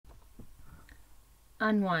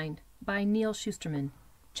Unwind by Neal Shusterman.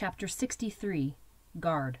 Chapter 63,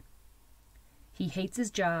 Guard. He hates his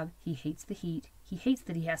job, he hates the heat, he hates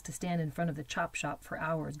that he has to stand in front of the chop shop for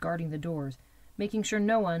hours guarding the doors, making sure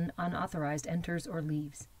no one unauthorized enters or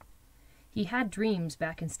leaves. He had dreams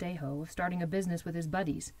back in Stayho of starting a business with his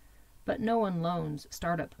buddies, but no one loans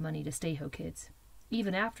startup money to Stayho kids.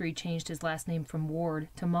 Even after he changed his last name from Ward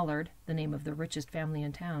to Mullard, the name of the richest family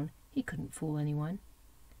in town, he couldn't fool anyone.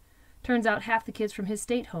 Turns out half the kids from his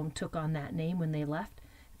state home took on that name when they left,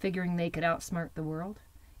 figuring they could outsmart the world.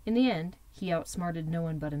 In the end, he outsmarted no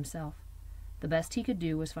one but himself. The best he could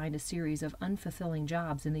do was find a series of unfulfilling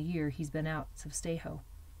jobs in the year he's been out of Stayho,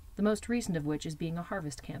 the most recent of which is being a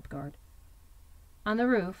harvest camp guard. On the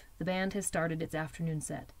roof, the band has started its afternoon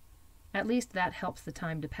set. At least that helps the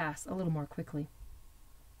time to pass a little more quickly.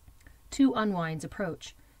 Two unwinds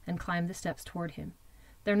approach and climb the steps toward him.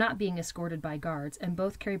 They're not being escorted by guards, and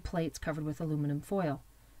both carry plates covered with aluminum foil.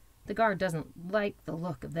 The guard doesn't like the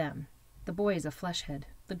look of them. The boy is a fleshhead.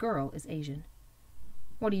 The girl is Asian.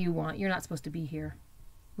 "What do you want? You're not supposed to be here."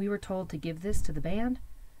 "We were told to give this to the band."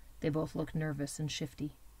 They both look nervous and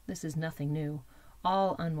shifty. This is nothing new.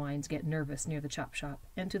 All unwinds get nervous near the chop shop,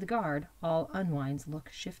 and to the guard, all unwinds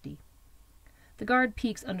look shifty. The guard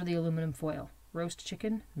peeks under the aluminum foil. Roast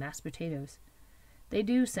chicken, mashed potatoes. They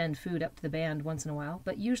do send food up to the band once in a while,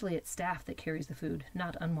 but usually it's staff that carries the food,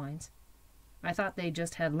 not unwinds. "I thought they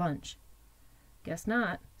just had lunch." "Guess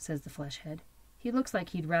not," says the fleshhead. He looks like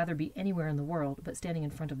he'd rather be anywhere in the world but standing in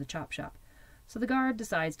front of the chop shop, so the guard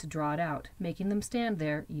decides to draw it out, making them stand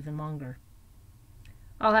there even longer.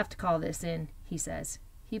 "I'll have to call this in," he says.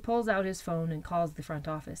 He pulls out his phone and calls the front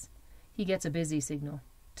office. He gets a busy signal.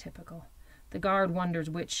 Typical. The guard wonders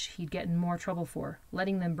which he'd get in more trouble for,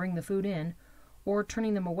 letting them bring the food in, or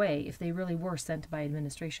turning them away if they really were sent by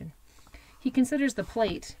administration. He considers the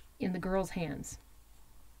plate in the girl's hands.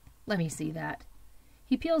 "Let me see that."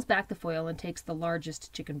 He peels back the foil and takes the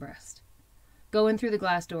largest chicken breast. "Go in through the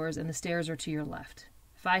glass doors, and the stairs are to your left.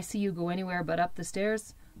 If I see you go anywhere but up the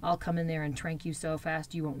stairs, I'll come in there and trank you so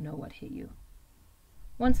fast you won't know what hit you."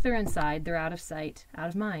 Once they're inside, they're out of sight, out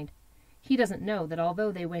of mind. He doesn't know that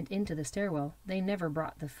although they went into the stairwell, they never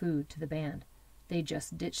brought the food to the band. They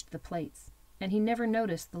just ditched the plates, and he never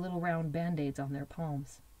noticed the little round band-aids on their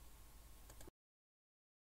palms.